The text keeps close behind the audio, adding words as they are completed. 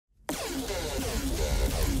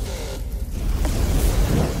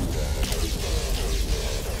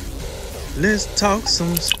Let's talk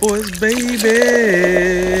some sports, baby.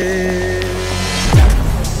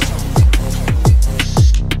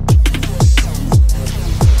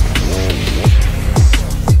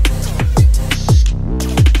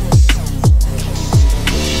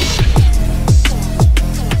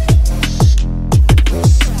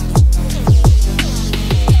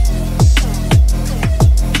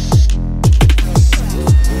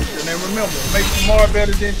 Make tomorrow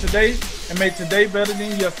better than today and make today better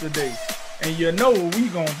than yesterday. And you know what we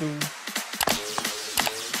gonna do.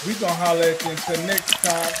 We gonna holler at you until next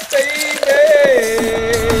time,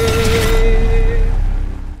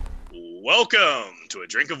 baby. Welcome to A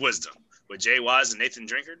Drink of Wisdom with Jay Wise and Nathan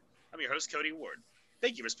Drinkard. I'm your host, Cody Ward.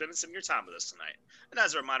 Thank you for spending some of your time with us tonight. And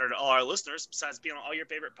as a reminder to all our listeners, besides being on all your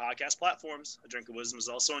favorite podcast platforms, A Drink of Wisdom is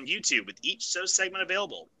also on YouTube with each show segment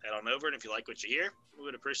available. Head on over, and if you like what you hear, we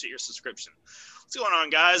would appreciate your subscription. What's going on,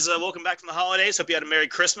 guys? Welcome back from the holidays. Hope you had a Merry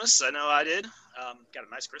Christmas. I know I did. Got a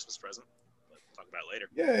nice Christmas present. We'll talk about it later.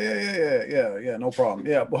 Yeah. No problem.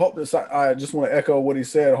 Yeah, but hope this. I just want to echo what he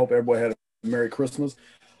said. I hope everybody had a Merry Christmas,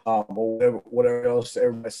 or whatever else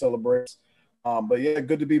everybody celebrates. But yeah,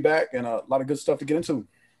 good to be back and a lot of good stuff to get into.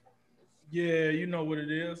 Yeah, you know what it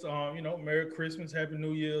is. Merry Christmas, Happy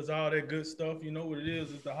New Year's, all that good stuff. You know what it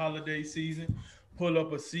is. It's the holiday season. Pull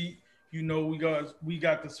up a seat. You know, we got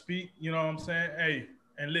to speak. You know what I'm saying? Hey,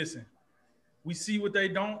 and listen, we see what they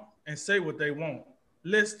don't and say what they won't.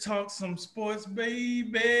 Let's talk some sports,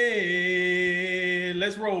 baby.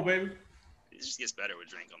 Let's roll, baby. It just gets better with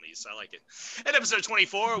drink on these, so I like it. In episode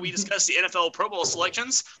 24, we discuss the NFL Pro Bowl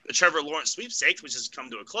selections, the Trevor Lawrence sweepstakes, which has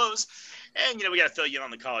come to a close, and, we got to fill you in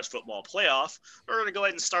on the college football playoff. We're going to go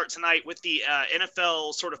ahead and start tonight with the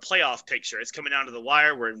NFL sort of playoff picture. It's coming down to the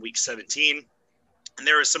wire. We're in week 17. And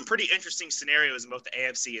there are some pretty interesting scenarios in both the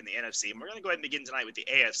AFC and the NFC. And we're going to go ahead and begin tonight with the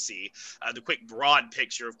AFC. The quick broad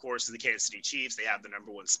picture, of course, is the Kansas City Chiefs. They have the number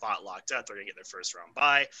one spot locked up. They're going to get their first round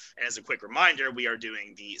bye. And as a quick reminder, we are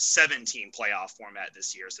doing the 7-team playoff format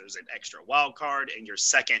this year. So there's an extra wild card, and your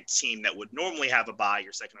second team that would normally have a bye,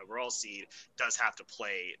 your second overall seed, does have to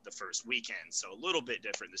play the first weekend. So a little bit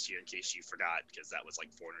different this year, in case you forgot, because that was like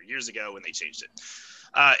 400 years ago when they changed it.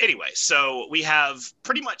 Anyway, so we have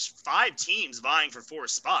pretty much 5 teams vying for 4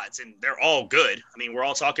 spots, and they're all good. I mean, we're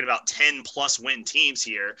all talking about 10-plus win teams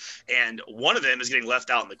here, and one of them is getting left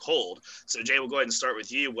out in the cold. So, Jay, we'll go ahead and start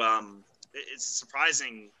with you. It's a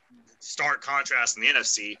surprising stark contrast in the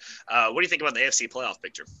NFC. What do you think about the AFC playoff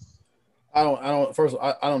picture? I don't. First of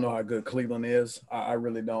all, I don't know how good Cleveland is. I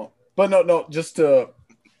really don't. But no.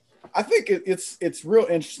 I think it's real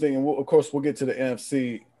interesting, and of course we'll get to the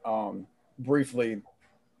NFC briefly.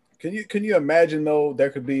 Can you imagine, though,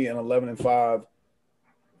 there could be an 11-5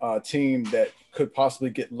 team that could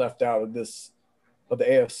possibly get left out of the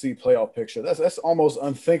AFC playoff picture? That's almost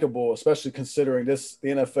unthinkable, especially considering the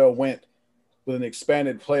NFL went with an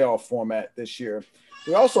expanded playoff format this year.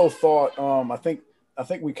 We also thought, I think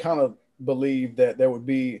we kind of believed that there would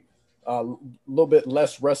be a little bit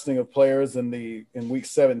less resting of players in week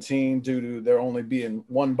 17 due to there only being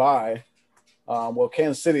one bye. Well,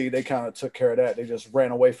 Kansas City, they kind of took care of that. They just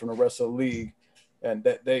ran away from the rest of the league, and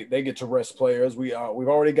that they get to rest players. We've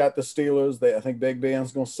already got the Steelers. I think Big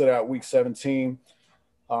Ben's going to sit out week 17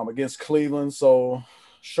 against Cleveland. So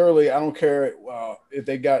surely, I don't care if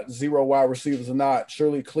they got 0 wide receivers or not.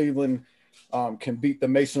 Surely Cleveland can beat the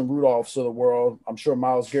Mason Rudolphs of the world. I'm sure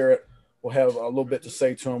Myles Garrett will have a little bit to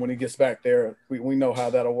say to him when he gets back there. We know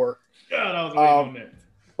how that'll work. God, I was waiting on that.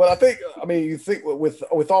 But you think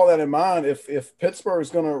with all that in mind, if Pittsburgh is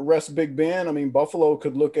going to rest Big Ben, Buffalo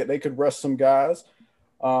they could rest some guys,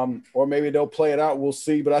 or maybe they'll play it out. We'll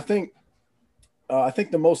see. But I think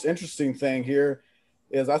the most interesting thing here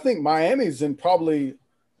is I think Miami's in probably,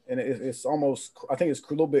 and it's almost, I think it's a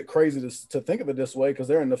little bit crazy to think of it this way because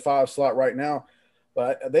they're in the 5 slot right now,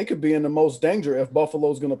 but they could be in the most danger if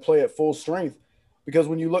Buffalo's going to play at full strength. Because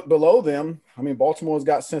when you look below them, Baltimore's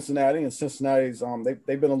got Cincinnati, and Cincinnati's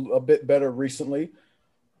they've been a bit better recently.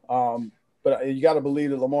 But you got to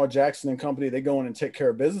believe that Lamar Jackson and company, they go in and take care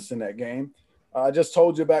of business in that game. I just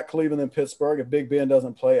told you about Cleveland and Pittsburgh. If Big Ben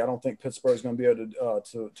doesn't play, I don't think Pittsburgh's going to be able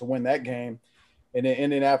to win that game. And then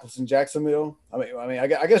Indianapolis and Jacksonville. I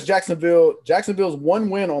guess Jacksonville's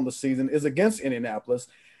one win on the season is against Indianapolis.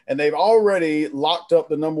 And they've already locked up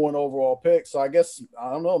the number 1 overall pick. So I guess, I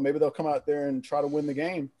don't know, maybe they'll come out there and try to win the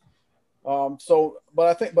game. But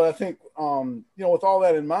I think, with all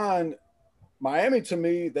that in mind, Miami, to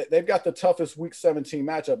me, they've got the toughest week 17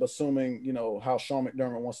 matchup, assuming, how Sean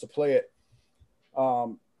McDermott wants to play it.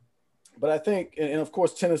 But I think, and of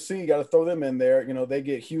course, Tennessee, got to throw them in there. You know, they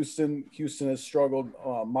get Houston. Houston has struggled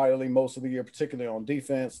mightily most of the year, particularly on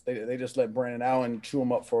defense. They just let Brandon Allen chew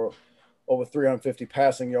them up for over 350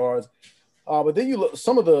 passing yards. But then you look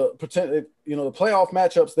some of the potential, you know, the playoff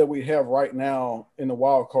matchups that we have right now in the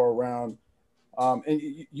wild card round. And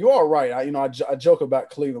you are right. I joke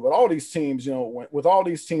about Cleveland, but all these teams, you know, with all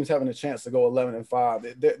these teams having a chance to go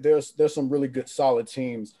 11-5, there's some really good, solid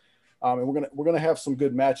teams, and we're gonna have some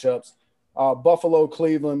good matchups. Buffalo,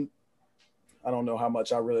 Cleveland. I don't know how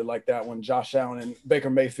much I really like that one. Josh Allen and Baker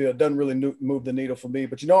Mayfield doesn't really move the needle for me,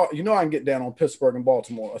 but you know I can get down on Pittsburgh and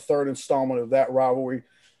Baltimore, a third installment of that rivalry.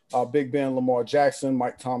 Big Ben, Lamar Jackson,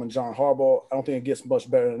 Mike Tomlin, John Harbaugh. I don't think it gets much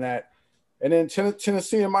better than that. And then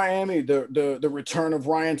Tennessee and Miami, the return of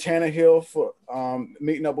Ryan Tannehill for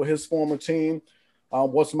meeting up with his former team.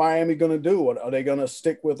 What's Miami going to do? Are they going to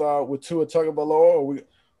stick with Tua Tagovailoa, or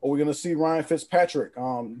are we going to see Ryan Fitzpatrick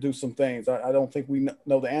do some things? I don't think we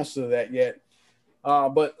know the answer to that yet.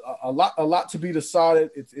 But a lot to be decided.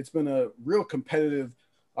 It's been a real competitive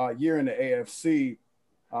year in the AFC.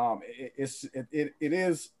 It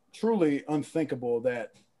is truly unthinkable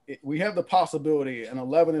that we have the possibility an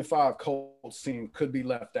 11-5 Colts team could be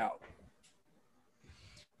left out.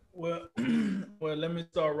 Well, let me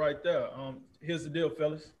start right there. Here's the deal,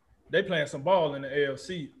 fellas. They playing some ball in the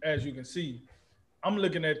AFC, as you can see. I'm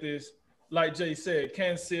looking at this, like Jay said,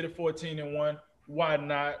 Kansas City 14-1. Why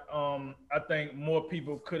not? I think more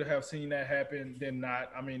people could have seen that happen than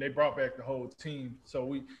not. I mean, they brought back the whole team,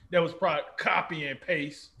 so that was probably copy and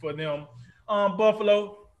paste for them.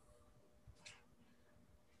 Buffalo.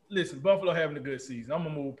 Listen, Buffalo having a good season. I'm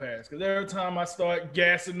going to move past because every time I start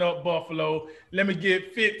gassing up Buffalo, let me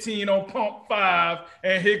get 15 on pump 5,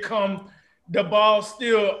 and here come the ball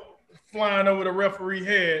still flying over the referee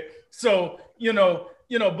head. So, you know,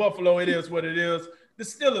 Buffalo, it is what it is. The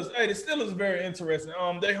Steelers very interesting.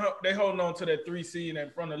 They holding on to that 3 seed,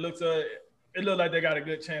 and from the looks of it, it looks like they got a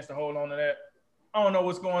good chance to hold on to that. I don't know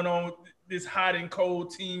what's going on with this hot and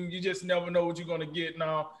cold team. You just never know what you're going to get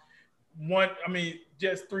now.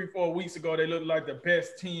 Just 3-4 weeks ago, they looked like the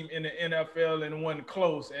best team in the NFL and wasn't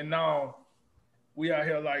close. And now we out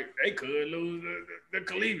here like they could lose the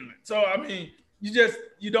Cleveland. So, I mean,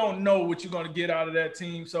 you don't know what you're going to get out of that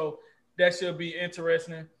team. So that should be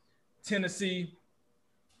interesting. Tennessee,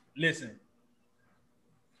 listen,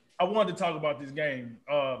 I wanted to talk about this game,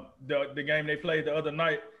 the game they played the other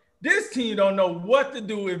night. This team don't know what to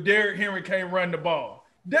do if Derrick Henry can't run the ball.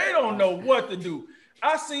 They don't know what to do.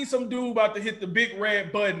 I seen some dude about to hit the big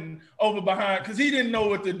red button over behind because he didn't know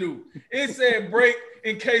what to do. It said break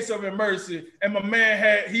in case of emergency, and my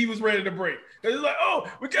man he was ready to break. It's like,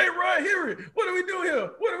 oh, we can't run Henry. What do we do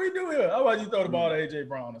here? How about you throw the ball to A.J.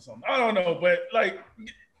 Brown or something? I don't know, but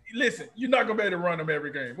listen, you're not gonna be able to run them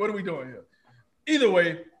every game. What are we doing here? Either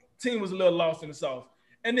way, team was a little lost in the sauce.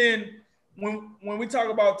 And then when we talk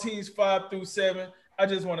about teams 5 through 7, I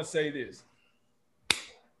just want to say this.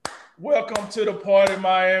 Welcome to the party,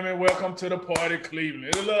 Miami. Welcome to the party,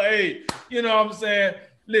 Cleveland. Hey, you know what I'm saying?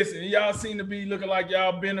 Listen, y'all seem to be looking like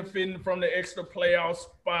y'all benefiting from the extra playoff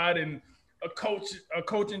spot and a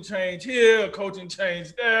coaching change here, a coaching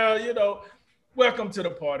change there. You know, welcome to the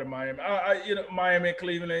party, Miami. Miami and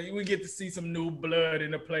Cleveland, we get to see some new blood in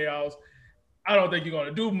the playoffs. I don't think you're going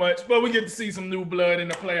to do much, but we get to see some new blood in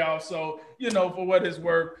the playoffs. So, for what it's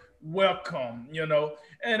worth, welcome,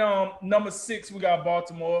 And number 6, we got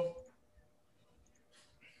Baltimore.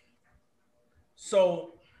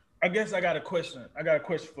 So I guess I got a question.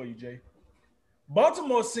 For you, Jay.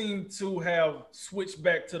 Baltimore seemed to have switched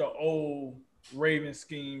back to the old Ravens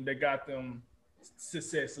scheme that got them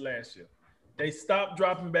success last year. They stopped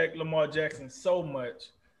dropping back Lamar Jackson so much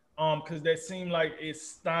because that seemed like it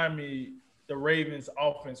stymied the Ravens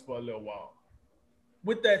offense for a little while.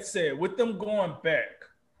 With that said, with them going back,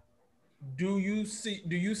 do you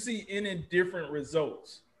see any different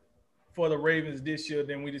results for the Ravens this year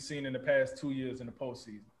than we've seen in the past 2 years in the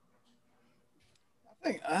postseason?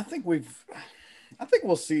 I think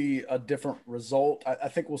we'll see a different result. I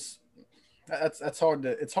think it's hard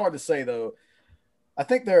to say though. I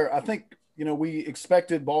think we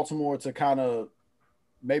expected Baltimore to kind of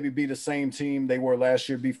maybe be the same team they were last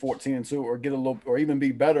year, be 14-2, or get a little, or even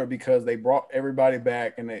be better because they brought everybody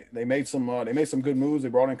back and they made some good moves. They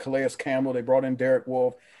brought in Calais Campbell, they brought in Derek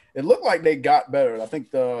Wolfe. It looked like they got better. I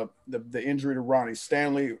think the injury to Ronnie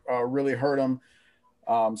Stanley really hurt them.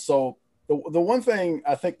 So the one thing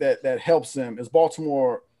I think that helps them is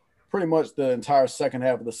Baltimore pretty much the entire second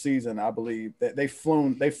half of the season, I believe, that they've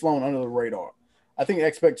flown under the radar. I think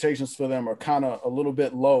expectations for them are kind of a little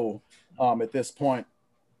bit low at this point.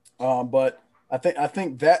 But I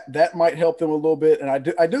think that might help them a little bit. And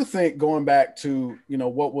I do think going back to,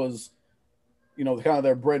 what was, kind of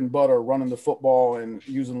their bread and butter, running the football and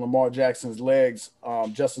using Lamar Jackson's legs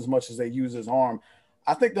just as much as they use his arm.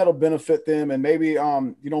 I think that'll benefit them. And maybe,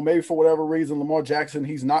 maybe for whatever reason, Lamar Jackson,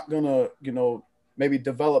 he's not going to, maybe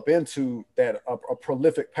develop into that a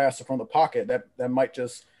prolific passer from the pocket. That might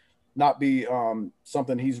just not be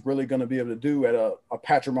something he's really going to be able to do at a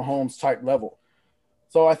Patrick Mahomes type level.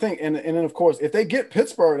 So I think, and then of course, if they get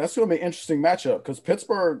Pittsburgh, that's going to be an interesting matchup because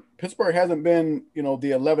Pittsburgh hasn't been, the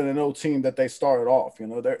 11-0 team that they started off.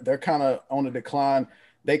 They're kind of on a decline.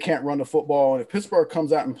 They can't run the football, and if Pittsburgh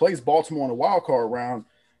comes out and plays Baltimore in a wild card round,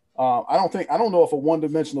 I don't know if a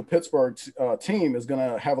one-dimensional Pittsburgh team is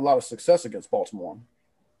going to have a lot of success against Baltimore.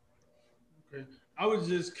 Okay. I was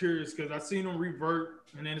just curious because I seen them revert,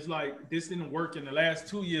 and then it's like this didn't work in the last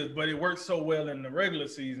 2 years, but it worked so well in the regular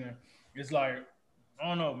season. It's like, I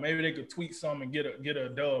don't know, maybe they could tweak something and get a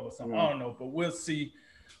dub or something. I don't know, but we'll see.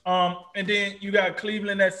 And then you got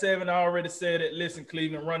Cleveland at 7. I already said it. Listen,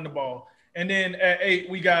 Cleveland, run the ball. And then at 8,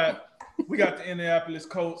 we got the Indianapolis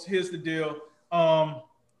Colts. Here's the deal.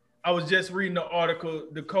 I was just reading the article.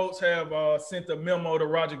 The Colts have sent a memo to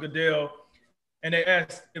Roger Goodell, and they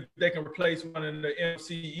asked if they can replace one of the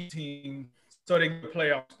NFC teams so they can play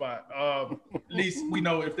playoff spot. At least we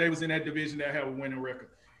know if they was in that division, they'll have a winning record.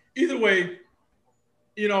 Either way,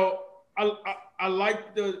 I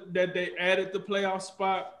like that they added the playoff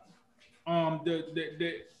spot.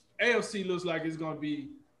 The AFC looks like it's going to be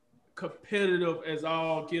competitive as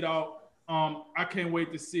all get out. I can't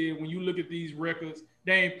wait to see it. When you look at these records,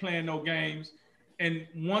 they ain't playing no games. And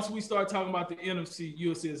once we start talking about the NFC,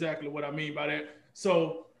 you'll see exactly what I mean by that.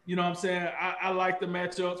 So, you know what I'm saying? I like the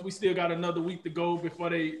matchups. We still got another week to go before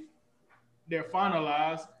they're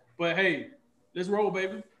finalized. But, hey, let's roll,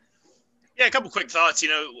 baby. Yeah, a couple quick thoughts.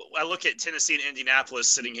 I look at Tennessee and Indianapolis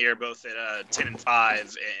sitting here both at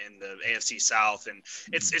 10-5 in the AFC South, and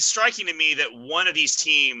it's striking to me that one of these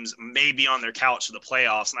teams may be on their couch for the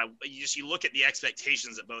playoffs. And you look at the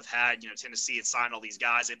expectations that both had. Tennessee had signed all these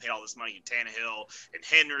guys; they paid all this money to Tannehill and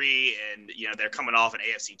Henry, and they're coming off an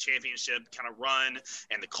AFC Championship kind of run.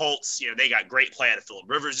 And the Colts, they got great play out of Phillip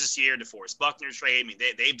Rivers this year, DeForest Buckner trade. I mean,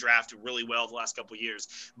 they've drafted really well the last couple of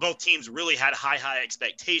years. Both teams really had high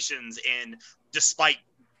expectations, and despite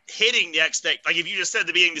hitting the like if you just said at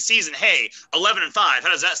the beginning of the season, hey, 11-5, how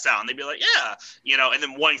does that sound? They'd be like, yeah, and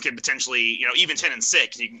then one could potentially, even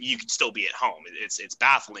 10-6, you could still be at home. It's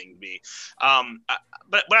baffling to me.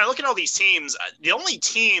 But when I look at all these teams, the only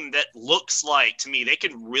team that looks like to me they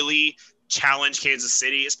could really challenge Kansas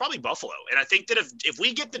City is probably Buffalo. And I think that if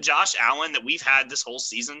we get the Josh Allen that we've had this whole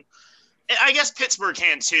season, and I guess Pittsburgh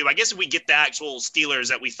can too. I guess if we get the actual Steelers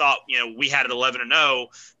that we thought, we had at 11-0,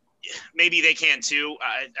 maybe they can too.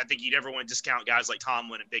 I think you never want to discount guys like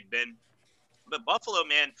Tomlin and Big Ben. But Buffalo,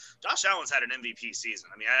 man, Josh Allen's had an MVP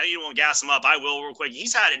season. I mean, you don't want to gas him up. I will real quick.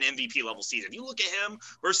 He's had an MVP level season. If you look at him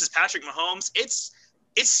versus Patrick Mahomes, it's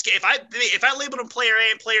if I labeled him player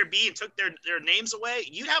A and player B and took their names away,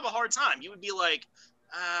 you'd have a hard time. You would be like,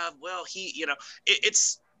 well,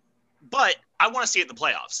 but I want to see it in the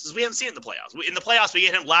playoffs because we haven't seen it in the playoffs. In the playoffs, we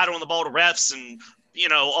get him ladering the ball to refs and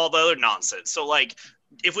all the other nonsense. So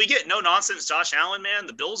if we get no nonsense Josh Allen, man,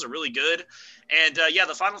 the Bills are really good. And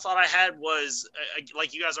the final thought I had was,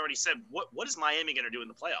 like you guys already said, what is Miami going to do in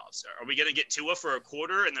the playoffs? Are we going to get Tua for a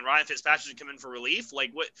quarter and then Ryan Fitzpatrick come in for relief?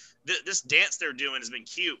 This dance they're doing has been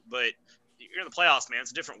cute, but you're in the playoffs, man. It's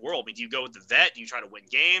a different world. I mean, do you go with the vet? Do you try to win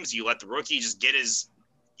games? Do you let the rookie just get his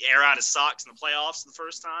air out of socks in the playoffs the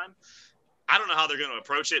first time? I don't know how they're going to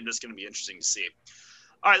approach it, but it's going to be interesting to see.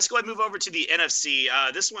 All right, let's go ahead and move over to the NFC.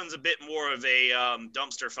 This one's a bit more of a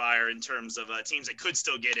dumpster fire in terms of teams that could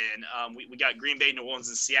still get in. We got Green Bay, New Orleans,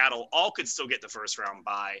 and Seattle. All could still get the first round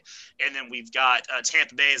bye. And then we've got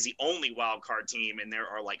Tampa Bay as the only wild card team, and there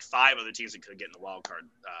are 5 other teams that could get in the wild card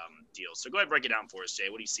deal. So go ahead and break it down for us, Jay.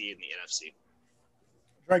 What do you see in the NFC?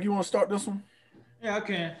 Drake, you want to start this one? Yeah, I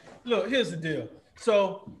can. Look, here's the deal.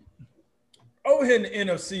 So over here in the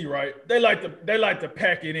NFC, right? They like to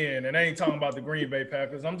pack it in, and I ain't talking about the Green Bay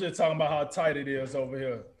Packers. I'm just talking about how tight it is over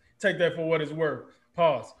here. Take that for what it's worth.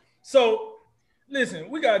 Pause. So,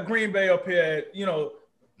 listen, we got Green Bay up here at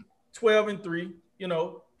 12-3.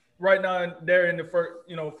 Right now they're in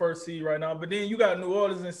the first seed right now. But then you got New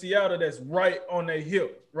Orleans and Seattle that's right on their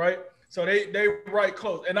hip, right? So they right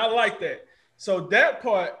close, and I like that. So that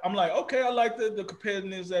part, I'm like, okay, I like the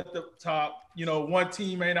competitiveness at the top. One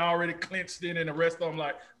team ain't already clinched it, and the rest of them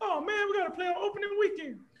like, oh, man, we got to play on opening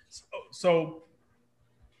weekend. So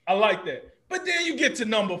I like that. But then you get to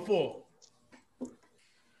number 4.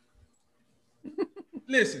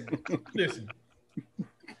 Listen.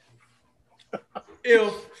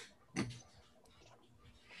 if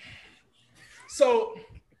so,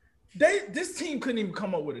 this team couldn't even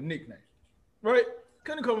come up with a nickname, right?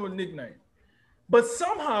 Couldn't come up with a nickname, but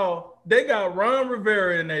somehow they got Ron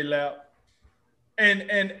Rivera in their lap,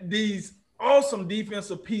 and these awesome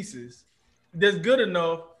defensive pieces that's good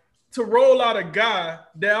enough to roll out a guy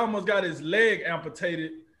that almost got his leg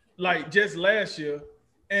amputated like just last year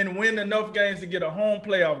and win enough games to get a home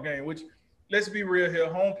playoff game, which let's be real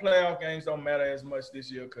here, home playoff games don't matter as much this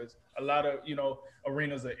year because a lot of,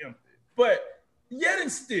 arenas are empty. But yet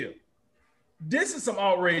and still, this is some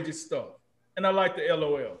outrageous stuff. And I like the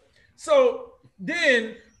LOL. So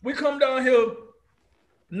then we come down here,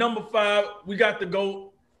 number 5, we got the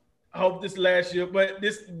GOAT. I hope this last year, but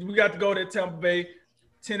we got to go to Tampa Bay,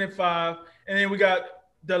 10-5, and then we got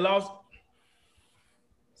the loss.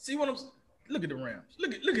 See what I'm? Look at the Rams.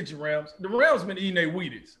 Look at your Rams. The Rams been eating their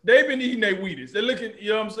Wheaties. They've been eating their Wheaties. They're looking.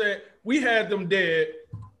 You know what I'm saying? We had them dead.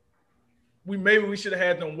 Maybe we should have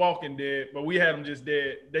had them walking dead, but we had them just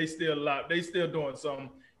dead. They still alive. They still doing something.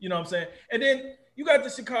 You know what I'm saying? And then you got the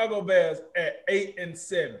Chicago Bears at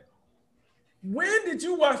 8-7. When did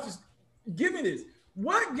you watch this? Give me this.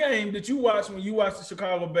 What game did you watch when you watched the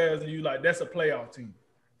Chicago Bears and you like, that's a playoff team?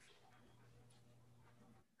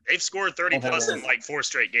 They've scored 30 plus in like 4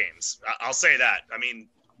 straight games. I'll say that. I mean,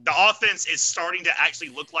 the offense is starting to actually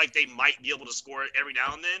look like they might be able to score it every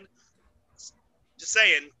now and then. Just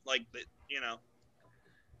saying, like,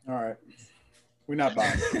 All right. We're not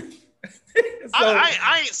buying it.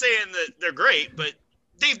 I ain't saying that they're great, but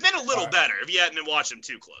they've been a little better if you hadn't been watching them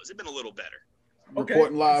too close. They've been a little better.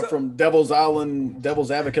 Reporting live from Devil's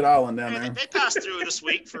Advocate Island down there. They passed through this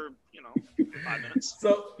week for, 5 minutes.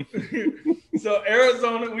 So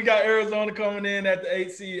Arizona, we got Arizona coming in at the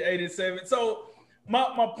 8 seed, 8-7. So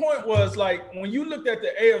my point was, like, when you looked at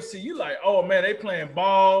the AFC, you like, oh man, they playing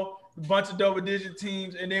ball, a bunch of double-digit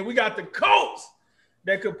teams, and then we got the Colts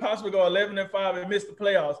that could possibly go 11-5 and miss the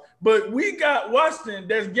playoffs. But we got Washington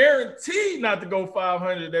that's guaranteed not to go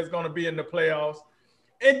 500 that's going to be in the playoffs.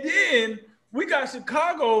 And then we got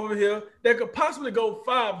Chicago over here that could possibly go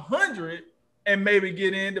 500 and maybe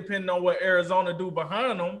get in, depending on what Arizona do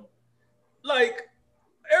behind them. Like,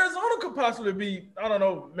 Arizona could possibly be, I don't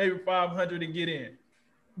know, maybe 500 and get in.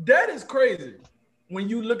 That is crazy. When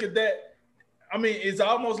you look at that, I mean, it's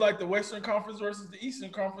almost like the Western Conference versus the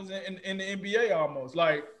Eastern Conference in the NBA almost.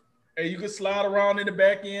 Like, hey, you could slide around in the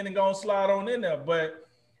back end and go and slide on in there. But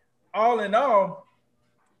all in all,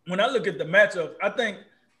 when I look at the matchup, I think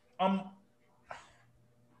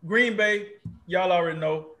Green Bay, y'all already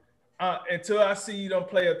know. Until I see them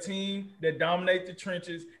play a team that dominate the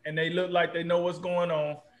trenches and they look like they know what's going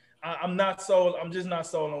on, I'm not sold. I'm just not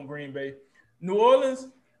sold on Green Bay. New Orleans,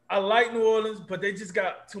 I like New Orleans, but they just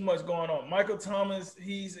got too much going on. Michael Thomas,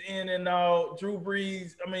 he's in and out. Drew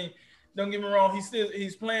Brees, I mean, don't get me wrong,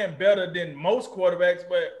 he's playing better than most quarterbacks,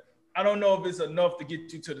 but I don't know if it's enough to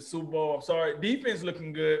get you to the Super Bowl. I'm sorry. Defense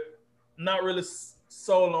looking good. Not really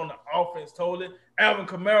sold on the offense totally. Alvin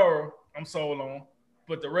Kamara, I'm sold on.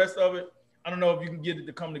 But the rest of it, I don't know if you can get it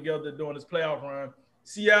to come together during this playoff run.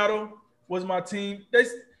 Seattle was my team.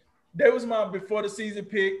 They was my before the season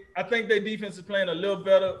pick. I think their defense is playing a little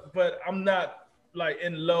better, but I'm not like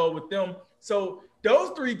in love with them. So those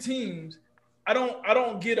 3 teams, I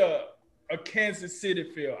don't get a Kansas City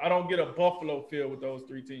feel. I don't get a Buffalo feel with those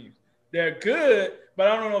 3 teams. They're good, but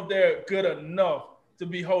I don't know if they're good enough to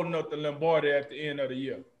be holding up the Lombardi at the end of the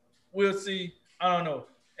year. We'll see. I don't know.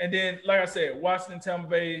 And then, like I said, Washington, Tampa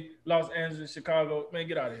Bay, Los Angeles, Chicago, man,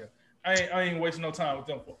 get out of here. I ain't wasting no time with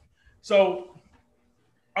them folks. So,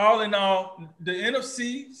 all in all, the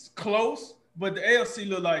NFC's close, but the AFC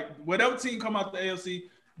look like whatever team come out the AFC,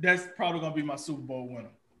 that's probably going to be my Super Bowl winner.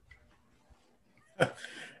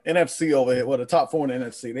 NFC over here, the top 4 in the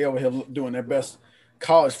NFC, they over here doing their best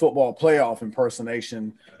college football playoff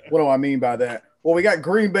impersonation. What do I mean by that? Well, we got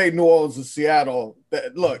Green Bay, New Orleans, and Seattle.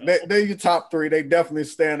 They're your top 3. They definitely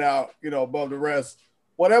stand out, above the rest.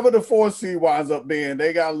 Whatever the 4 seed winds up being,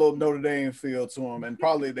 they got a little Notre Dame feel to them, and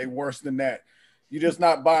probably they worse than that. You're just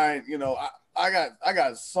not buying. I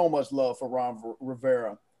got so much love for Ron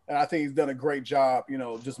Rivera, and I think he's done a great job.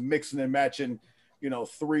 Just mixing and matching.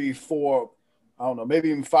 3, 4, I don't know, maybe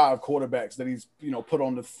even 5 quarterbacks that he's put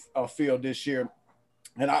on the field this year.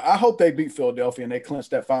 And I hope they beat Philadelphia and they clinch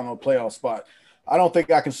that final playoff spot. I don't think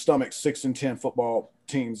I can stomach 6-10 football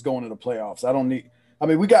teams going to the playoffs.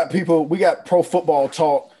 We got pro football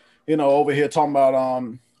talk, over here talking about,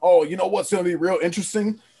 what's going to be real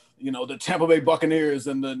interesting? The Tampa Bay Buccaneers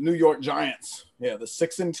and the New York Giants. Yeah, the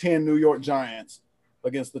 6-10 New York Giants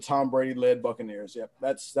against the Tom Brady led Buccaneers. Yeah,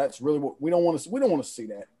 that's really what we don't want to see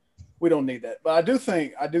that. we don't need that. But I do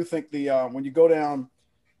think the when you go down,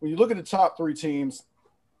 when you look at the top three teams,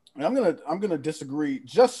 and I'm gonna disagree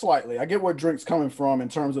just slightly. I get where Drink's coming from in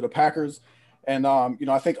terms of the Packers, and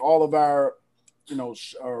I think all of our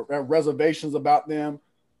our reservations about them.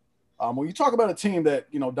 When you talk about a team that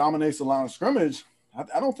dominates the line of scrimmage,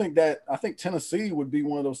 I don't think that. I think Tennessee would be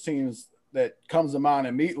one of those teams that comes to mind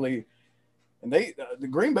immediately. And the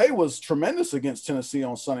Green Bay was tremendous against Tennessee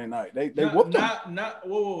on Sunday night. They whooped them. Not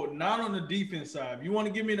on the defense side. If you want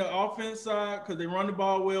to give me the offense side, because they run the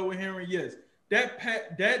ball well with Henry, yes.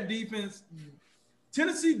 That defense,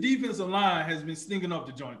 Tennessee defensive line has been stinking up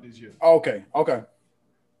the joint this year. Okay.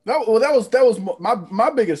 That was my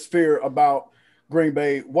biggest fear about Green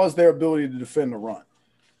Bay was their ability to defend the run.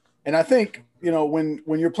 And I think,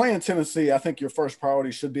 when you're playing Tennessee, I think your first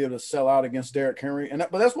priority should be able to sell out against Derrick Henry.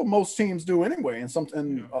 But that's what most teams do anyway.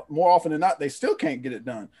 And more often than not, they still can't get it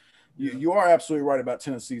done. You are absolutely right about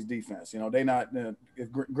Tennessee's defense. They not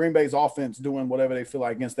if Green Bay's offense doing whatever they feel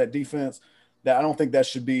like against that defense, that I don't think that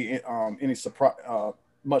should be any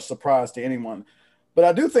much surprise to anyone. But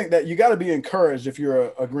I do think that you got to be encouraged if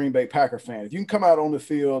you're a Green Bay Packer fan. If you can come out on the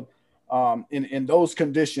field in those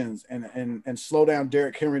conditions and slow down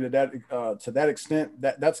Derrick Henry to that extent,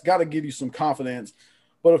 that's got to give you some confidence.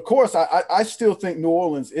 But of course, I still think New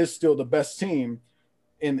Orleans is still the best team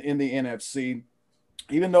in the NFC.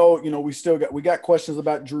 Even though we got questions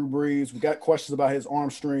about Drew Brees, we got questions about his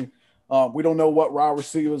arm strength. We don't know what wide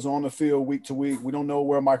receivers are on the field week to week. We don't know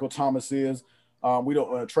where Michael Thomas is. We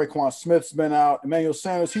don't. Traquan Smith's been out. Emmanuel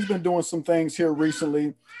Sanders, he's been doing some things here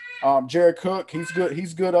recently. Jared Cook, he's good.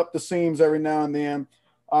 He's good up the seams every now and then.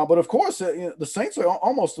 But of course, the Saints are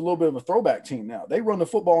almost a little bit of a throwback team now. They run the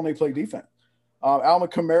football and they play defense. Alvin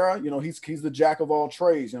Kamara, he's the jack of all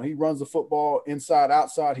trades. He runs the football inside,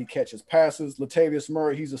 outside. He catches passes. Latavius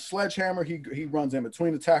Murray, he's a sledgehammer. He runs in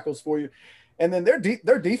between the tackles for you. And then their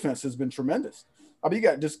defense has been tremendous. I mean, you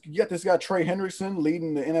got this guy Trey Hendrickson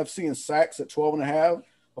leading the NFC in sacks at 12.5.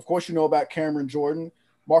 Of course, about Cameron Jordan,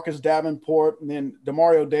 Marcus Davenport, and then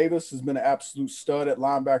Demario Davis has been an absolute stud at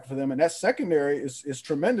linebacker for them. And that secondary is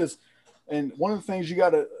tremendous. And one of the things you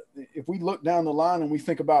got to, if we look down the line and we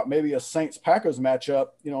think about maybe a Saints-Packers matchup,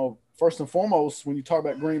 first and foremost, when you talk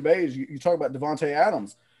about Green Bay, you talk about Devontae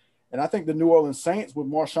Adams. And I think the New Orleans Saints with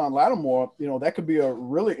Marshawn Lattimore, that could be a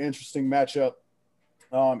really interesting matchup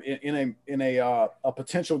in a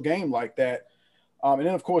potential game like that. And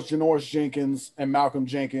then, of course, Janoris Jenkins and Malcolm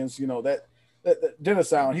Jenkins, that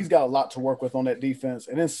Dennis Allen, he's got a lot to work with on that defense.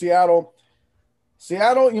 And then Seattle,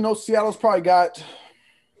 Seattle's probably got,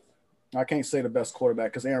 I can't say the best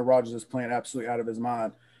quarterback because Aaron Rodgers is playing absolutely out of his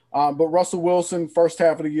mind. But Russell Wilson, first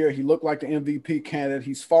half of the year, he looked like the MVP candidate.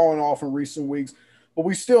 He's fallen off in recent weeks. But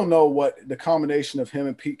we still know what the combination of him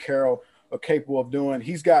and Pete Carroll are capable of doing.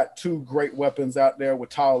 He's got two great weapons out there with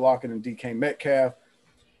Tyler Lockett and DK Metcalf.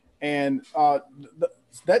 And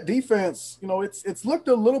that defense, it's looked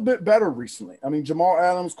a little bit better recently. I mean, Jamal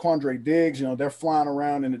Adams, Quandre Diggs, they're flying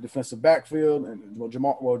around in the defensive backfield.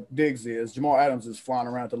 And Diggs is. Jamal Adams is flying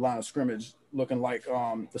around at the line of scrimmage looking like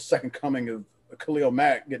the second coming of Khalil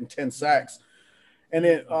Mack getting 10 sacks. And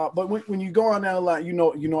then, but when you go on down the line, you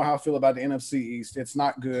know how I feel about the NFC East. It's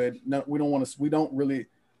not good. No, we don't really.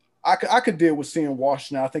 I could deal with seeing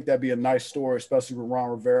Washington. I think that'd be a nice story, especially with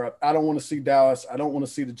Ron Rivera. I don't want to see Dallas. I don't want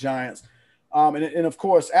to see the Giants. And of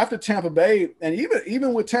course, after Tampa Bay, and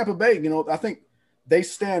even with Tampa Bay, I think they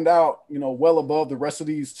stand out, well above the rest of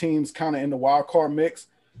these teams, kind of in the wild card mix.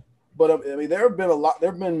 But I mean, there have been a lot.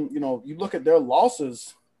 There have been, you look at their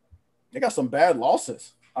losses. They got some bad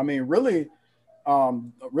losses. I mean, really,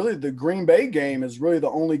 the Green Bay game is really the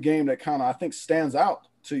only game that kind of I think stands out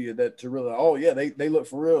to you to really, they look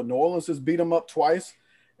for real. New Orleans has beat them up twice,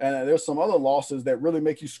 and there's some other losses that really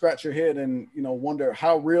make you scratch your head and wonder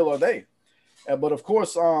how real are they. But of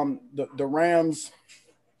course, the Rams,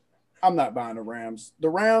 I'm not buying the Rams. The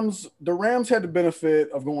Rams had the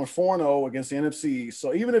benefit of going 4-0 against the NFC East.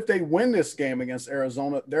 So even if they win this game against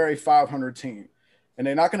Arizona, they're a 500 team. And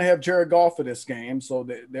they're not going to have Jared Goff for this game. So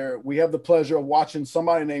we have the pleasure of watching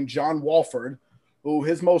somebody named John Walford, who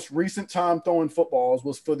his most recent time throwing footballs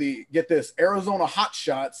was for Arizona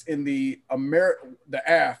Hotshots in the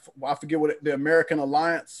AF. I forget the American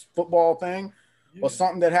Alliance football thing or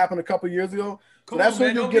something that happened a couple years ago. Come on,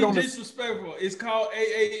 man, don't be disrespectful. It's called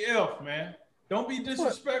AAF, man. Don't be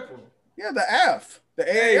disrespectful. Yeah, the AF. The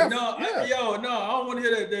AAF. No, I don't want to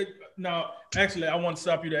hear that. No, actually, I want to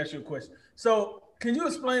stop you to ask you a question. So, can you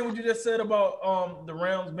explain what you just said about the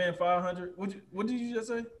Rams being 500? What did you just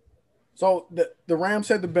say? So the Rams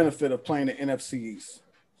had the benefit of playing the NFC East,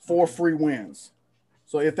 4 free wins.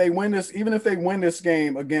 So if they win this, even if they win this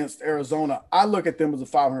game against Arizona, I look at them as a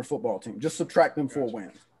 500 football team. Just subtract them 4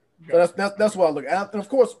 wins. So that's what I look at. And of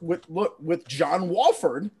course, with John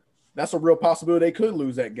Wolford, that's a real possibility they could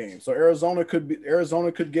lose that game. So Arizona could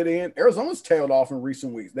get in. Arizona's tailed off in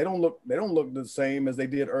recent weeks. They don't look the same as they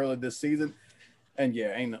did earlier this season. And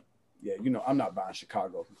I'm not buying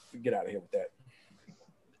Chicago. Get out of here with that.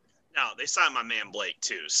 No, they signed my man Blake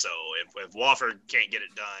too. So if Wolford can't get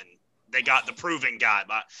it done, they got the proven guy.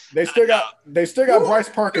 But they still got Bryce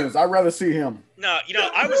Perkins. I'd rather see him. No,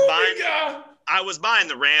 I was buying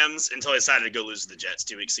the Rams until I decided to go lose to the Jets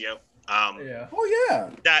 2 weeks ago. Yeah. Oh yeah.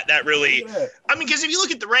 That really. I mean, because if you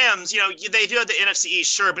look at the Rams, they do have the NFC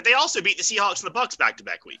East, sure, but they also beat the Seahawks and the Bucks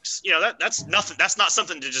back-to-back weeks. That's nothing. That's not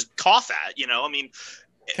something to just cough at. I mean.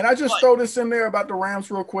 Can I just throw this in there about the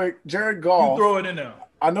Rams real quick? Jared Goff. You throw it in there.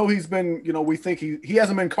 I know he's been. We think he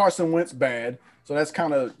hasn't been Carson Wentz bad. So that's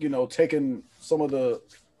kind of, taking some of the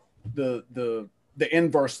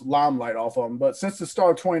inverse limelight off of him. But since the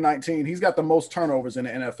start of 2019, he's got the most turnovers in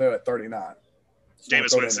the NFL at 39.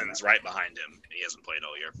 Jameis Winston's right behind him. He hasn't played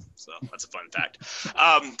all year, so that's a fun fact. We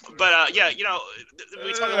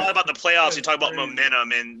talk a lot about the playoffs. We talk about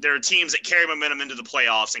momentum, and there are teams that carry momentum into the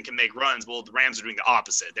playoffs and can make runs. Well, the Rams are doing the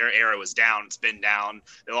opposite. Their era was down. It's been down.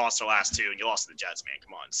 They lost their last 2, and you lost to the Jets, man.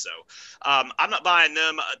 Come on. So I'm not buying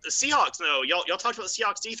them. The Seahawks, though, y'all talked about the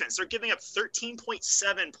Seahawks defense. They're giving up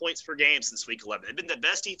 13.7 points per game since week 11. They've been the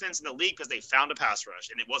best defense in the league because they found a pass rush,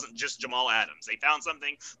 and it wasn't just Jamal Adams. They found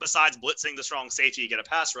something besides blitzing the strong safety to get a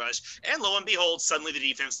pass rush, and lo and behold, suddenly the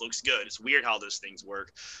defense looks good. It's weird how those things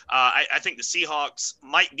work. I think the Seahawks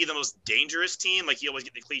might be the most dangerous team. Like, you always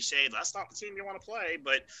get the cliche, that's not the team you want to play,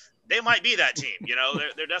 but they might be that team.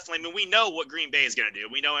 They're definitely. I mean, we know what Green Bay is going to do.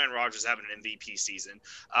 We know Aaron Rodgers is having an MVP season,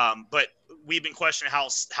 but we've been questioning how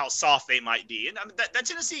soft they might be. And I mean, that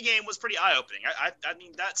Tennessee game was pretty eye opening. I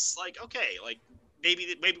mean, that's like, okay, like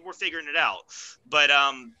maybe we're figuring it out, but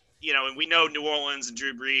and we know New Orleans and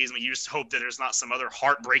Drew Brees, and we just hope that there's not some other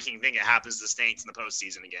heartbreaking thing that happens to the Saints in the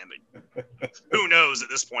postseason again. But who knows at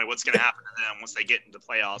this point what's going to happen to them once they get into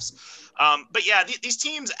playoffs. But yeah, these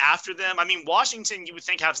teams after them, I mean, Washington, you would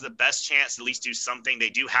think has the best chance to at least do something.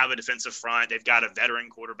 They do have a defensive front. They've got a veteran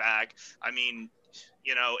quarterback. I mean,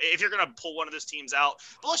 if you're going to pull one of those teams out,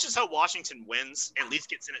 but let's just hope Washington wins and at least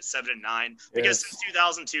gets in at 7-9, because since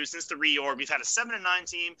 2002, since the reorg, we've had a 7-9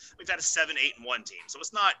 team, we've had a 7-8-1 team. So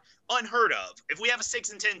it's not unheard of. If we have a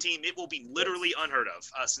 6-10 team, it will be literally unheard of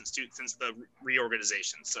since the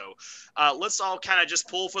reorganization. So let's all kind of just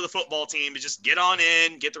pull for the football team and just get on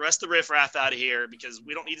in, get the rest of the riffraff out of here, because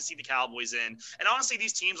we don't need to see the Cowboys in. And honestly,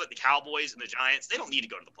 these teams like the Cowboys and the Giants, they don't need to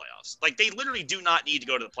go to the playoffs. Like, they literally do not need to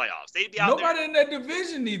go to the playoffs. They'd be out there. Nobody in that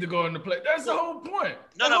division need to go in the play. That's the whole point.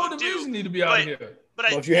 The whole division need to be out of here.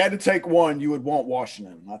 But if you had to take one, you would want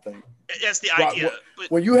Washington, I think. That's the idea.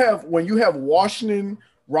 When you have Washington,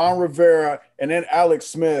 Ron Rivera, and then Alex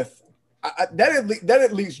Smith, that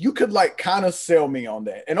at least you could like kind of sell me on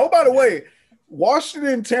that. And by the way,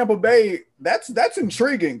 Washington, Tampa Bay, that's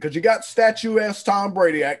intriguing because you got statuesque Tom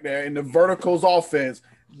Brady out there in the verticals offense.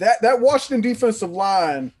 That Washington defensive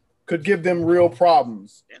line could give them real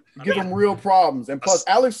problems. And plus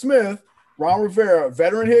Alex Smith, Ron Rivera,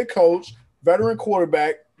 veteran head coach, veteran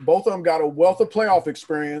quarterback, both of them got a wealth of playoff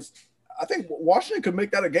experience. I think Washington could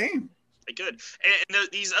make that a game. They could. And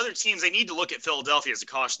these other teams, they need to look at Philadelphia as a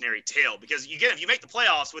cautionary tale, because if you make the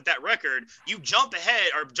playoffs with that record, you jump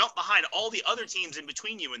ahead or jump behind all the other teams in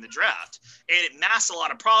between you in the draft. And it masks a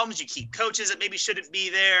lot of problems. You keep coaches that maybe shouldn't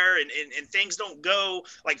be there, and things don't go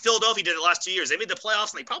like Philadelphia did the last 2 years. They made the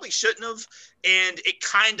playoffs and they probably shouldn't have. And it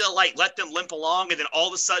kind of like let them limp along. And then all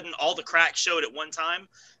of a sudden, all the cracks showed at one time.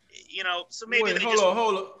 So maybe hold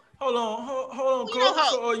on, Coach.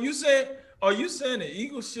 So are you saying the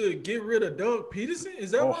Eagles should get rid of Doug Peterson?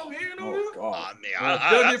 Is that what I'm hearing over here?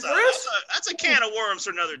 That's a can of worms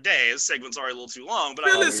for another day. This segment's already a little too long, but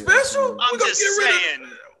really special. I'm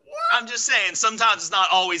just saying. Sometimes it's not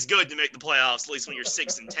always good to make the playoffs, at least when you're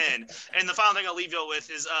 6-10. And the final thing I'll leave you with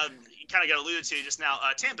is you kind of got alluded to just now.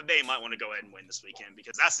 Tampa Bay might want to go ahead and win this weekend,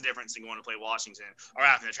 because that's the difference in going to play Washington or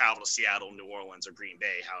having to travel to Seattle, New Orleans, or Green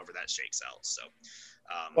Bay, however that shakes out. So.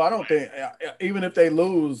 Well, I don't think even if they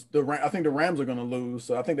lose, I think the Rams are going to lose.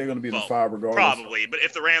 So I think they're going to be in the 5 regardless. Probably, but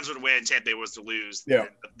if the Rams would win, Tampa Bay was to lose, then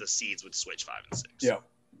the seeds would switch 5 and 6. Yeah,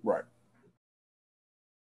 right.